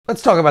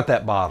Let's talk about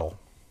that bottle.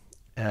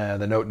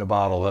 The note in the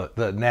bottle,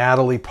 the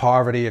Natalie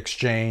Parvati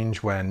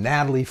exchange, when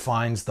Natalie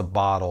finds the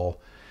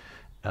bottle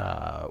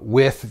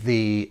with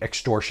the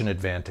extortion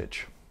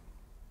advantage.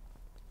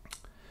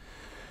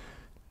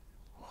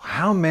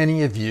 How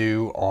many of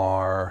you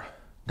are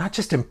not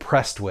just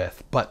impressed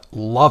with, but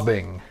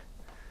loving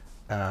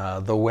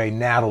the way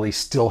Natalie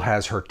still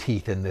has her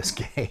teeth in this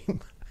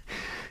game?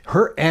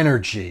 Her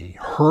energy,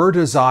 her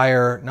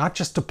desire, not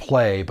just to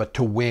play, but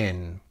to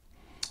win,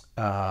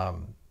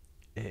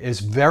 is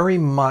very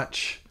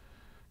much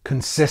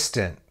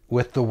consistent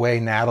with the way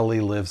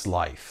Natalie lives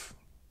life.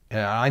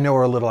 I know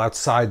her a little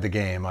outside the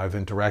game. I've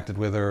interacted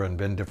with her and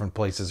been different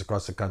places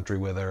across the country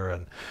with her,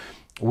 and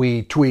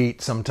we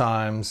tweet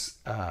sometimes.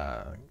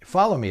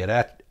 Follow me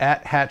at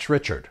Hatch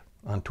Richard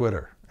on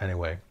Twitter.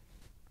 Anyway,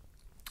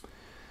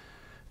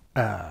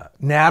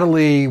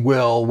 Natalie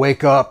will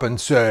wake up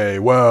and say,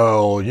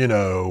 well, you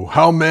know,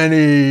 how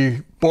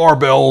many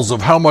barbells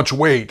of how much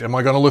weight am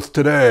I going to lift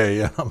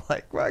today? And I'm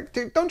like, well,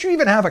 dude, don't you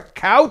even have a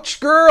couch,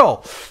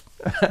 girl?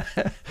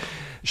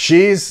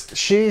 She's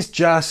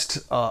just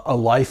a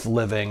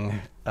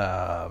life-living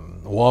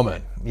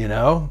woman, you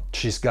know?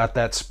 She's got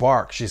that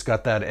spark. She's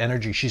got that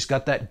energy. She's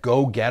got that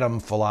go-get-'em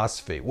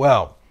philosophy.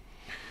 Well,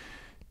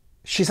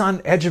 she's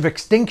on edge of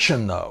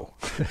extinction, though.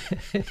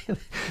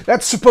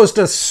 That's supposed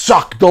to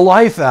suck the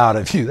life out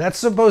of you. That's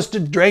supposed to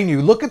drain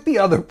you. Look at the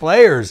other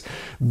players,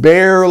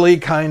 barely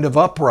kind of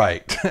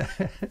upright.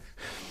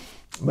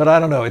 But I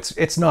don't know.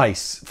 It's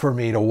nice for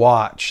me to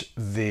watch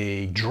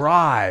the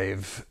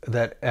drive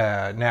that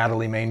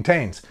Natalie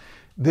maintains.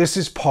 This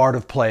is part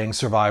of playing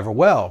Survivor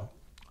well.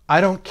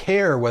 I don't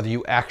care whether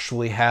you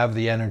actually have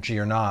the energy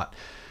or not.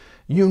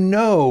 You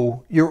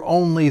know you're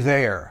only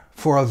there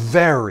for a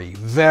very,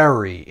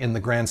 very, in the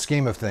grand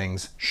scheme of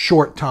things,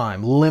 short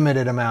time,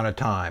 limited amount of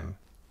time.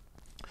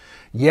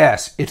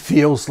 Yes, it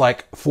feels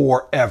like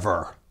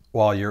forever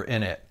while you're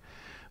in it.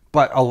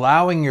 But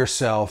allowing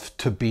yourself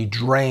to be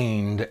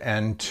drained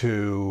and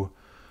to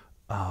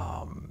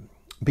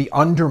be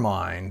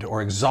undermined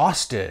or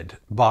exhausted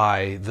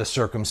by the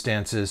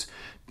circumstances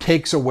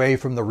takes away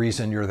from the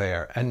reason you're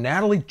there. And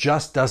Natalie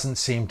just doesn't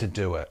seem to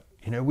do it.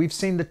 You know, we've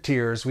seen the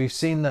tears, we've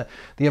seen the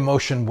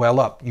emotion well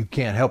up. You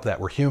can't help that.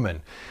 We're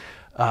human.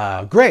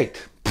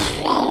 Great.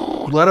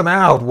 Let them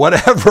out,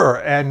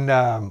 whatever. And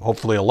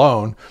hopefully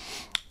alone.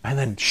 And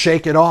then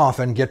shake it off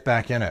and get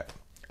back in it.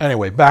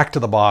 Anyway, back to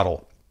the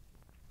bottle.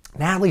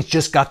 Natalie's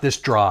just got this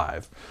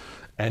drive.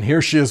 And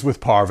here she is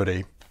with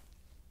Parvati.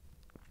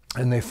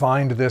 And they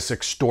find this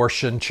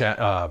extortion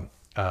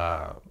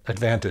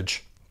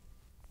advantage.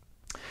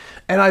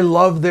 And I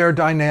love their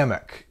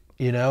dynamic.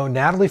 You know,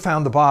 Natalie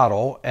found the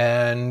bottle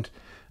and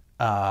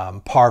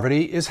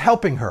Parvati is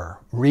helping her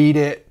read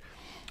it.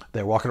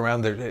 They're walking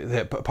around.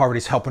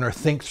 Parvati's helping her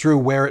think through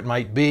where it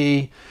might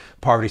be.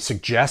 Parvati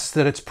suggests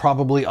that it's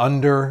probably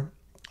under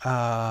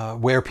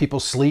where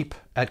people sleep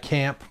at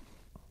camp.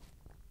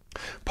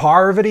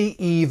 Parvati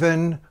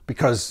even,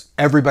 because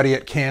everybody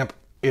at camp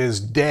is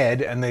dead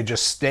and they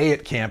just stay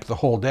at camp the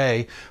whole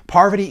day,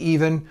 Parvati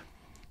even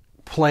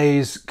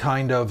plays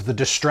kind of the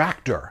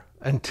distractor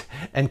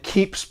and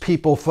keeps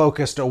people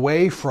focused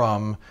away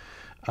from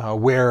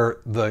where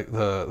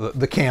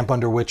the camp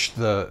under which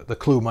the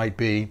clue might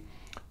be.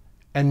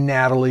 And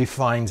Natalie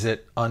finds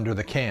it under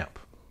the camp.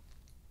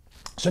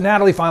 So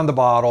Natalie found the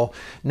bottle.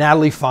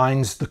 Natalie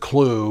finds the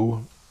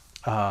clue.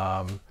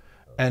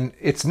 And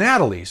it's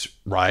Natalie's,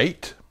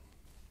 right?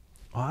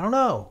 I don't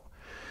know.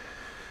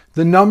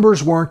 The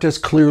numbers weren't as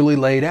clearly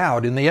laid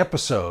out in the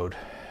episode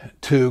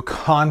to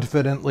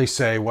confidently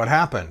say what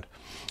happened.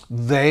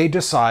 They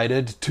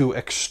decided to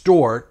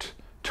extort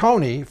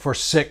Tony for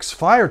 6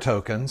 fire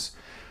tokens,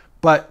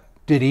 but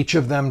did each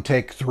of them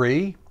take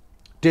 3?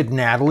 Did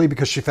Natalie,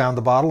 because she found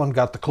the bottle and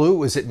got the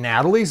clue, is it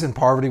Natalie's and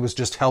Parvati was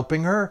just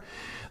helping her?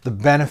 The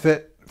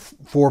benefit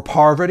for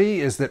Parvati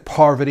is that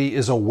Parvati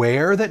is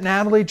aware that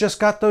Natalie just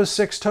got those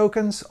 6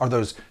 tokens. Are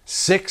those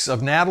 6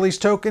 of Natalie's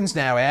tokens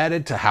now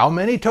added to how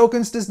many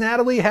tokens does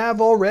Natalie have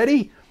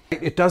already?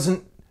 It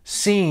doesn't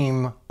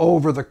seem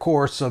over the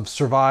course of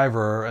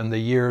Survivor and the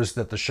years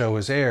that the show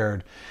has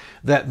aired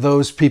that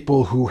those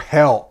people who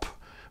help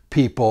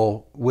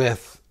people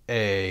with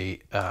an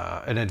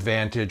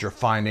advantage or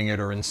finding it,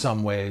 or in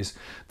some ways,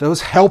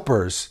 those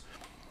helpers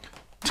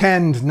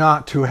tend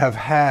not to have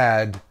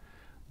had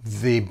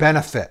the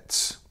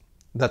benefits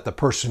that the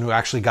person who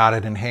actually got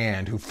it in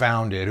hand, who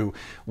found it, who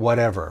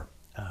whatever.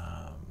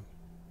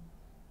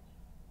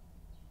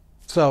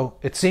 So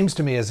it seems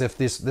to me as if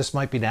this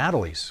might be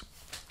Natalie's.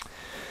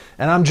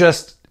 And I'm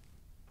just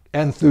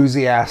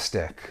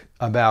enthusiastic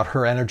about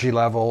her energy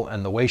level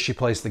and the way she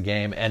plays the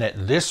game. And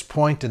at this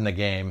point in the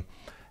game,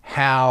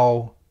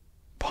 how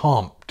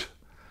pumped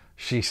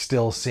she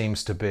still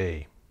seems to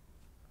be.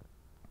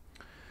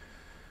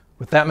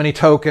 With that many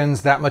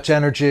tokens, that much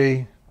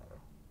energy,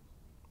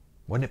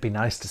 wouldn't it be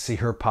nice to see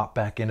her pop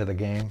back into the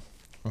game?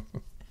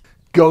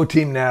 Go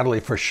Team Natalie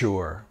for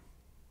sure.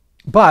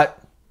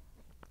 But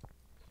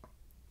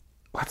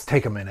let's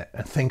take a minute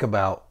and think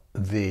about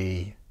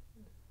the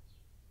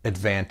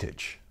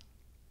advantage.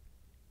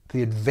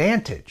 The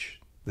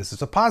advantage, this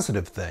is a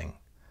positive thing.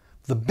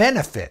 The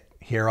benefit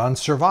here on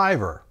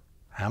Survivor,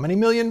 how many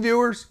million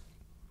viewers?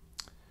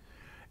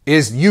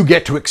 Is you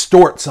get to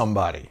extort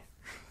somebody.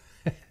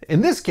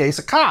 In this case,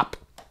 a cop.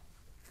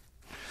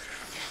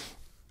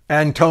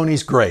 And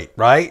Tony's great,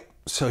 right?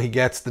 So he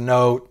gets the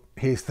note,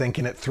 he's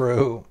thinking it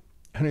through,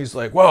 and he's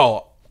like,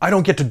 well, I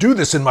don't get to do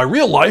this in my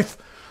real life.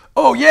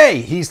 Oh,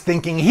 yay! He's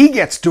thinking he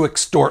gets to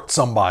extort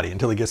somebody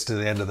until he gets to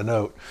the end of the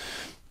note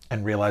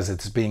and realizes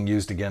it's being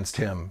used against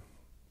him.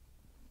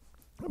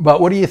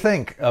 But what do you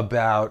think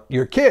about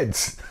your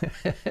kids?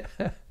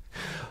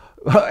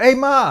 Hey,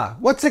 Ma,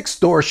 what's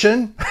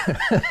extortion?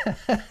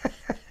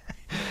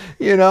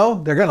 You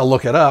know, they're going to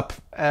look it up.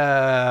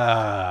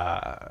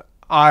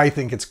 I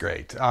think it's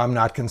great. I'm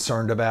not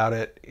concerned about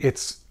it.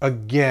 It's,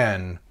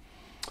 again,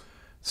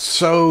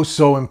 so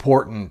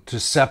important to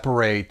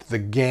separate the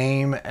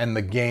game and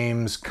the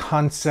game's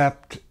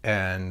concept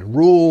and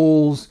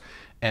rules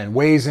and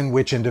ways in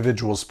which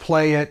individuals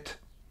play it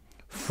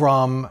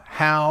from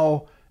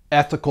how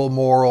ethical,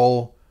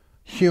 moral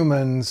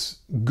humans,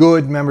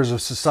 good members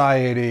of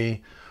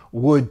society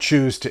would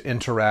choose to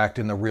interact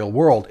in the real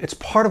world. It's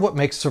part of what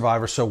makes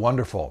Survivor so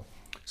wonderful.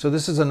 So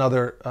this is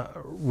another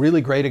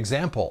really great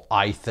example,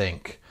 I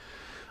think,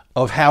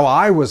 of how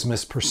I was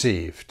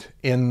misperceived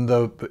in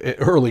the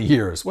early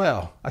years.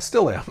 Well, I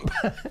still am,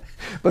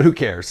 but who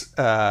cares?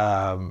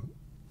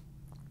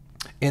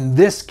 In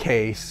this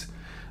case,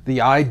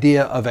 the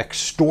idea of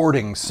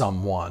extorting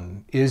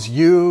someone is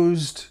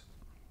used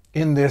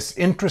in this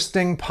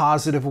interesting,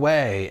 positive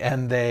way,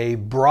 and they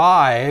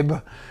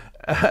bribe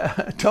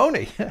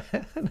Tony.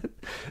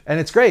 And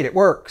it's great. It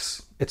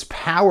works. It's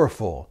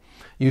powerful.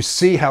 You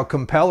see how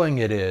compelling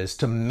it is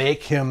to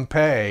make him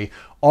pay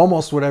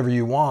almost whatever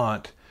you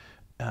want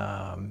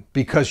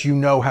because you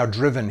know how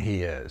driven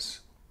he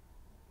is.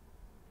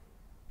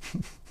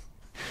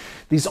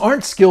 These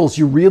aren't skills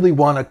you really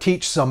want to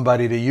teach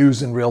somebody to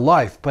use in real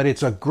life, but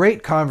it's a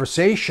great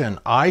conversation,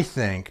 I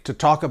think, to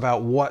talk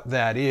about what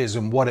that is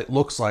and what it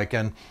looks like.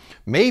 And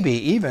maybe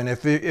even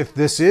if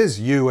this is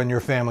you and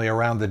your family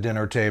around the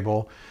dinner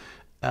table,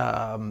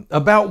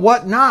 about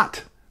what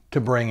not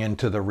to bring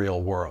into the real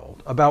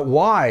world, about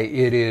why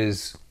it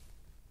is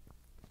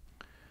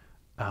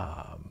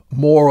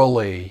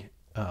morally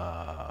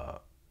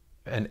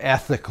and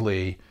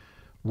ethically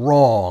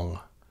wrong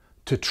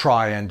to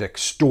try and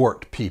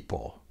extort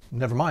people,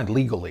 never mind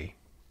legally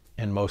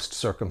in most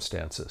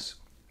circumstances.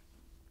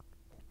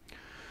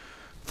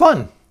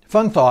 Fun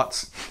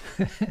thoughts.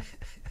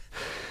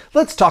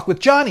 Let's talk with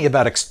Johnny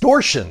about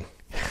extortion.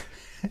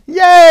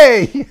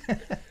 Yay!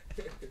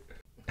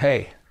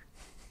 Hey,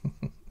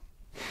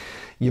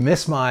 you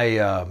miss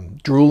my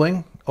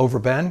drooling over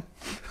Ben?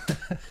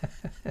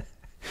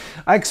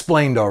 I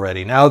explained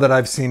already. Now that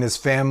I've seen his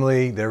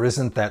family, there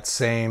isn't that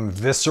same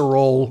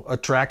visceral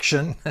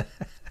attraction.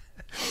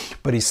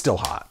 But he's still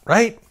hot,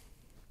 right?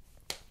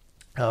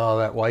 Oh,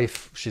 that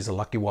wife, she's a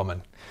lucky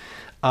woman.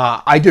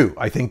 I do.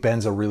 I think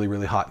Ben's a really,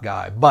 really hot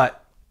guy.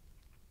 But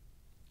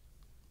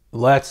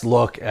let's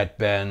look at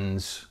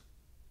Ben's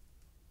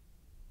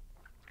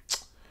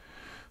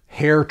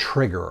hair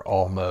trigger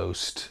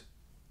almost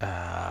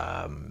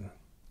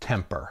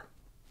temper.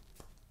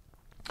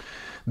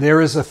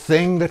 There is a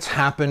thing that's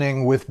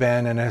happening with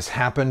Ben and has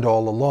happened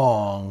all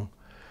along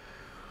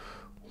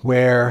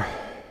where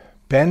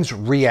Ben's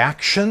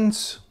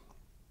reactions,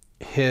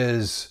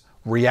 his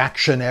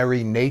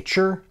reactionary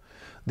nature,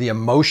 the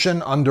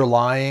emotion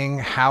underlying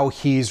how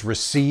he's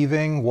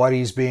receiving what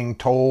he's being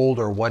told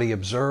or what he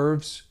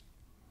observes,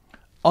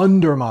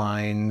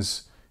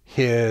 undermines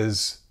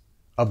his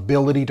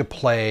ability to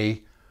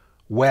play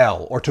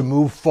well or to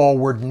move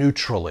forward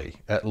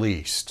neutrally, at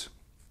least.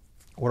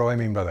 What do I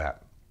mean by that?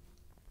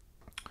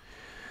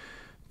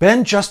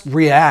 Ben just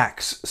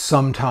reacts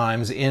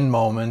sometimes in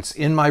moments.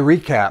 In my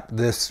recap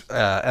this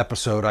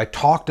episode, I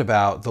talked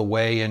about the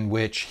way in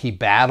which he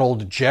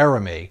battled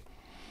Jeremy,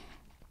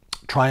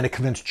 trying to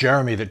convince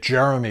Jeremy that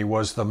Jeremy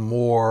was the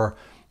more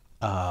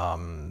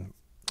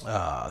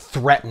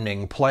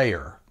threatening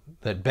player.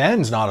 That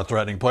Ben's not a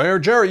threatening player.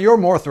 Jerry, you're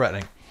more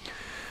threatening.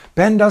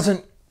 Ben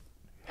doesn't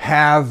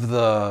have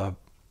the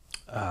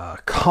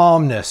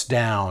calmness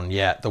down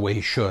yet the way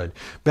he should.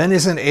 Ben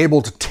isn't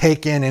able to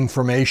take in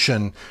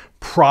information,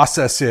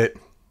 process it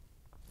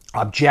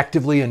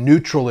objectively and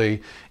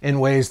neutrally in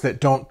ways that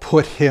don't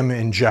put him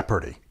in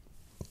jeopardy.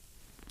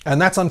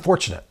 And that's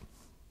unfortunate.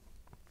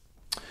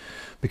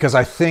 Because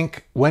I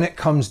think when it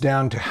comes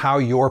down to how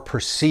you're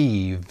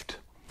perceived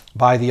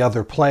by the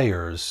other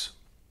players,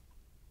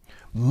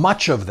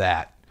 much of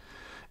that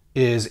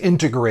is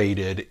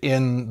integrated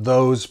in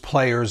those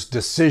players'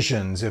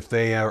 decisions if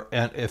they are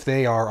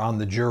on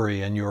the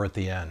jury and you're at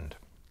the end.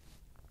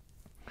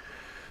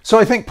 So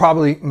I think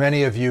probably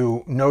many of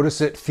you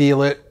notice it,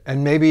 feel it,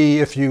 and maybe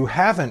if you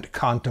haven't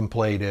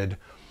contemplated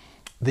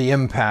the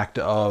impact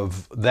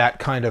of that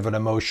kind of an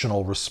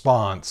emotional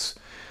response,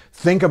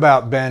 think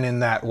about Ben in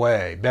that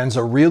way. Ben's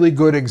a really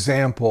good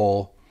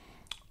example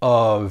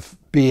of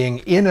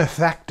being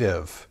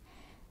ineffective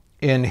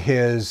in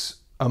his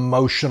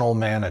emotional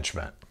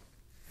management.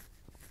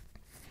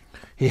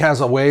 He has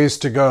a ways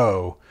to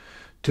go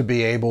to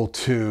be able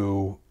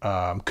to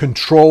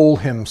control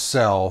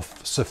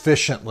himself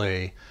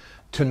sufficiently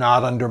to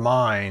not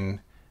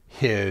undermine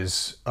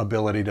his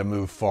ability to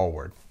move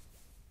forward.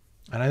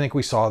 And I think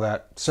we saw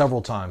that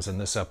several times in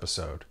this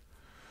episode.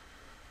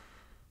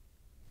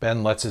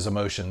 Ben lets his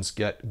emotions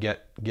get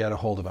a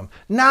hold of him.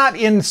 Not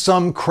in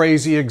some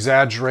crazy,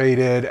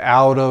 exaggerated,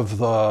 out of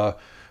the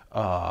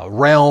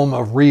realm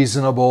of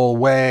reasonable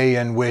way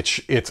in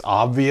which it's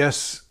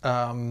obvious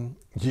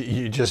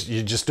you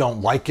just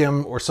don't like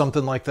him or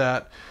something like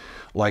that,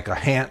 like a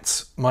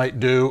Hans might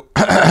do.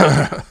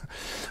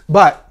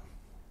 But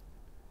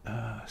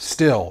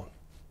still,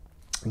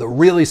 the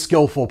really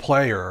skillful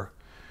player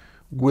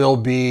will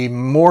be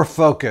more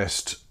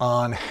focused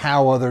on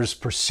how others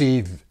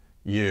perceive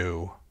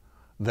you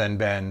than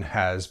Ben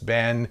has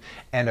been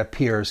and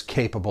appears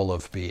capable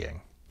of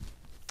being.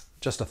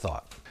 Just a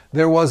thought.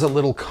 There was a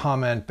little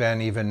comment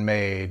Ben even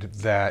made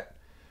that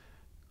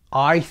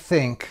I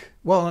think,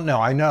 well, no,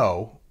 I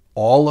know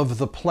all of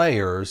the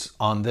players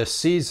on this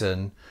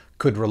season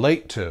could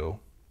relate to,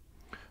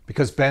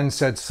 because Ben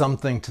said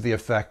something to the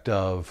effect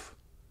of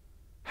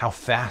how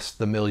fast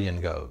the million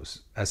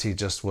goes, as he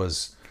just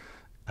was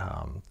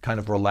kind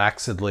of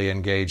relaxedly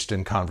engaged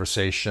in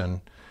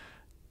conversation.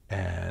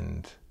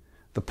 And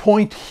the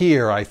point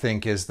here, I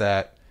think, is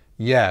that,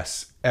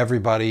 yes,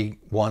 everybody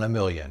won $1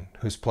 million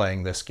who's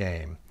playing this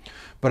game.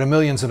 But $1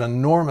 million's an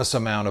enormous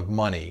amount of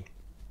money.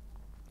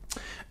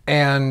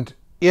 And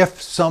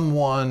if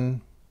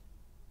someone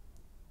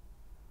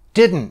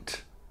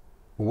didn't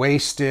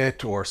waste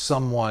it, or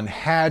someone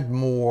had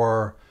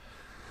more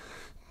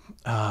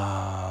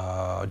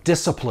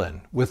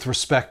discipline with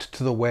respect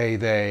to the way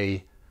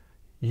they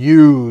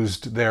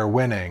used their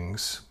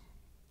winnings,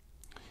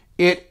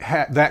 it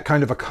had that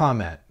kind of a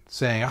comment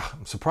saying, oh,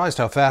 I'm surprised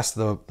how fast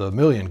the $1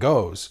 million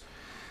goes.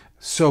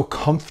 So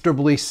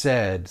comfortably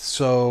said,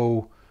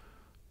 so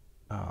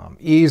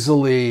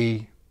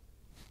easily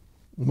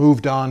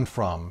moved on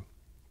from,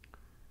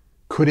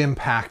 could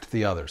impact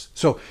the others.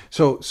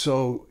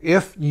 So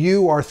if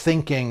you are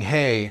thinking,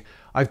 hey,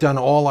 I've done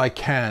all I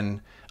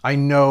can, I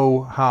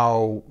know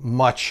how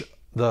much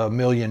the $1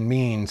 million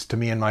means to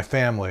me and my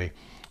family,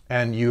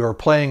 and you are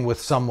playing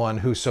with someone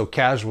who so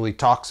casually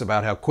talks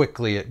about how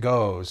quickly it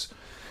goes,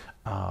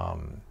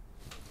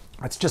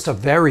 it's just a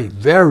very,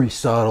 very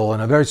subtle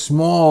and a very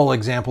small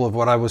example of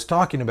what I was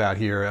talking about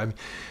here. I mean,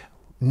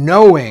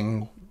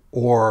 knowing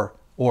or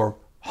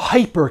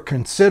hyper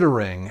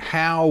considering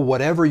how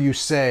whatever you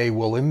say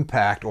will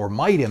impact or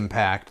might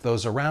impact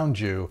those around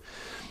you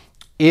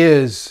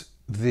is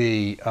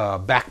the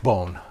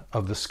backbone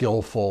of the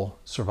skillful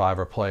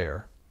survivor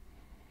player.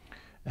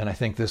 And I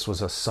think this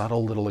was a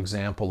subtle little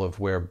example of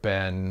where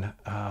Ben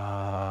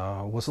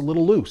was a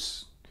little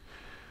loose.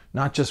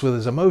 Not just with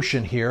his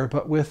emotion here,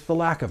 but with the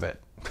lack of it.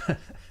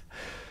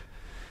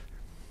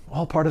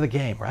 All part of the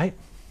game, right?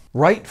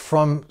 Right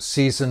from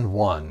season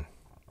 1,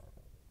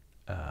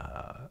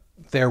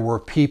 there were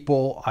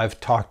people I've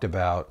talked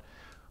about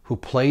who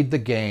played the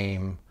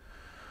game,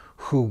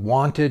 who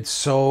wanted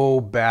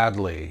so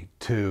badly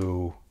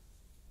to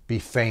be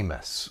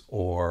famous,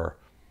 or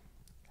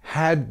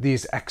had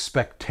these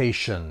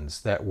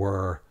expectations that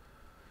were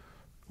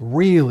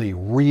really,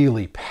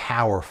 really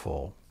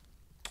powerful.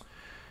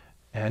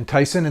 And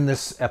Tyson in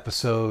this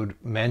episode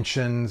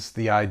mentions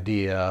the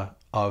idea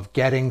of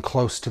getting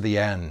close to the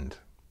end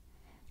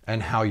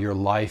and how your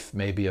life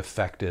may be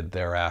affected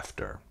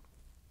thereafter.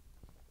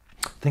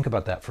 Think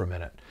about that for a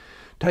minute.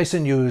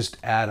 Tyson used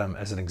Adam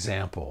as an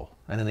example.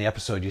 And in the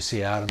episode, you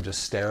see Adam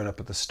just staring up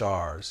at the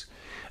stars.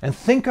 And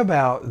think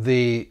about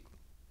the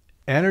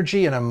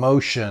energy and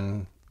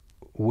emotion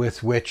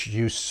with which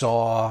you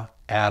saw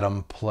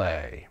Adam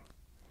play.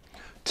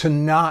 To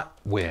not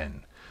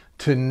win,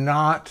 to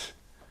not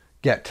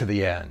get to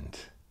the end,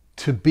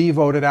 to be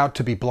voted out,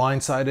 to be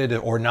blindsided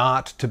or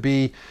not, to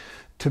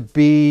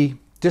be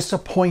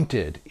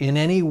disappointed in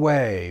any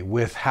way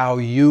with how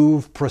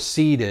you've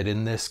proceeded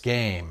in this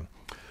game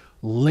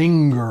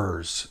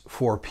lingers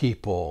for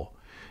people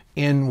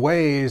in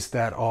ways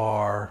that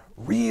are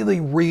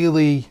really,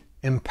 really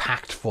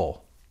impactful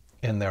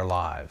in their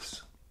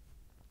lives.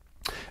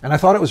 And I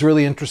thought it was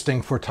really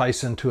interesting for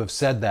Tyson to have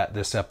said that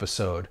this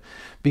episode,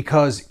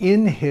 because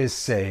in his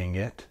saying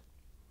it,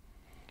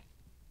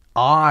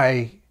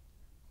 I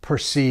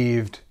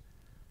perceived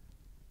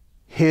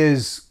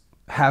his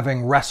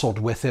having wrestled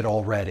with it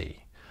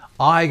already.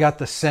 I got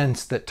the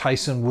sense that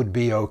Tyson would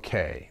be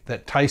okay,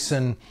 that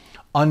Tyson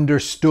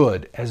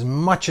understood as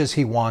much as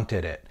he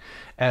wanted it,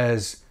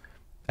 as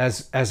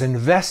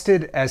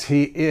invested as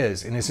he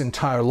is in his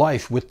entire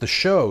life with the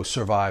show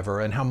Survivor,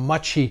 and how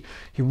much he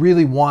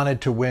really wanted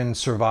to win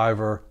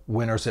Survivor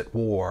Winners at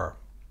War.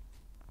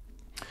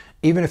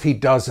 Even if he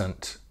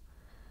doesn't,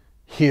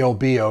 he'll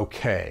be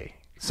okay.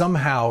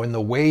 Somehow, in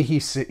the way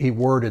he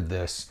worded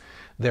this,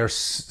 there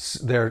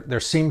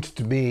seemed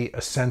to be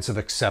a sense of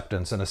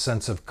acceptance and a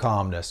sense of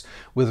calmness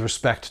with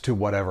respect to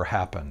whatever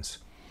happens.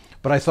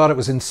 But I thought it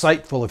was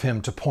insightful of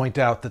him to point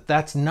out that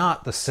that's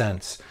not the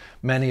sense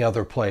many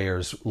other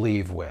players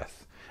leave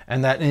with.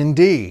 And that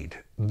indeed,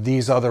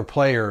 these other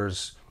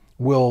players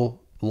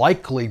will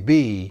likely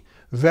be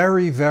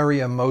very, very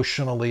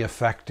emotionally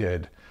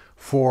affected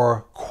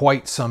for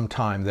quite some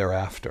time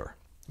thereafter,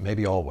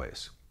 maybe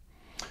always.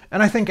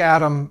 And I think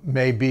Adam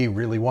may be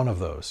really one of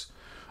those.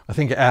 I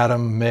think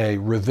Adam may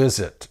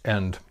revisit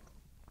and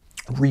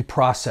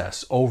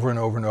reprocess over and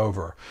over and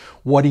over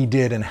what he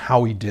did and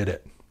how he did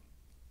it.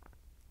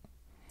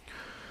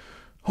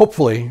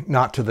 Hopefully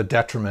not to the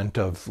detriment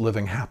of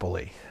living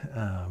happily.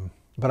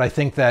 But I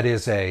think that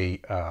is a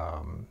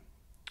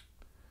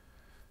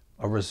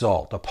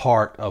result, a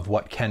part of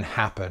what can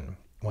happen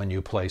when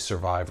you play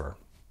Survivor.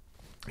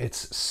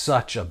 It's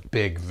such a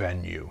big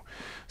venue,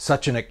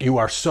 you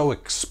are so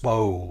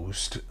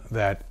exposed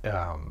that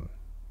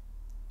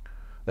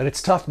that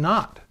it's tough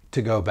not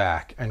to go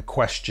back and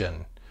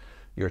question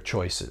your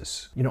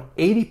choices.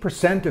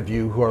 80% of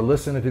you who are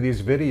listening to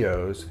these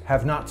videos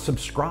have not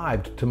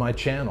subscribed to my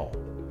channel.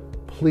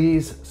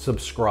 Please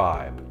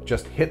subscribe.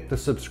 Just hit the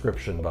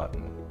subscription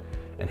button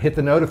and hit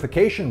the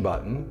notification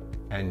button,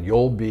 and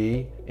you'll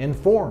be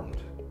informed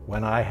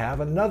when I have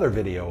another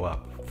video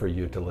up for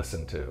you to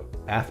listen to.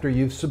 After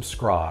you've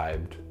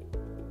subscribed,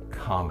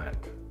 comment.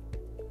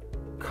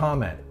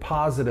 Comment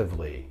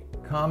positively,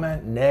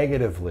 comment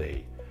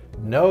negatively.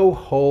 No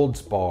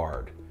holds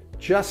barred.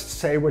 Just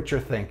say what you're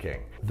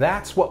thinking.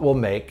 That's what will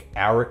make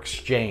our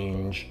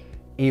exchange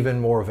even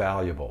more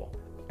valuable.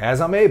 As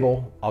I'm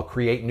able, I'll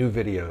create new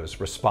videos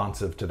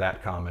responsive to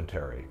that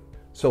commentary.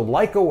 So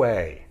like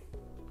away,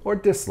 or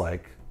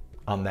dislike,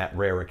 on that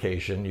rare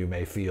occasion you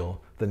may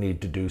feel the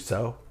need to do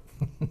so.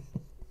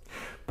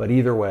 But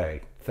either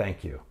way,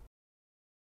 thank you.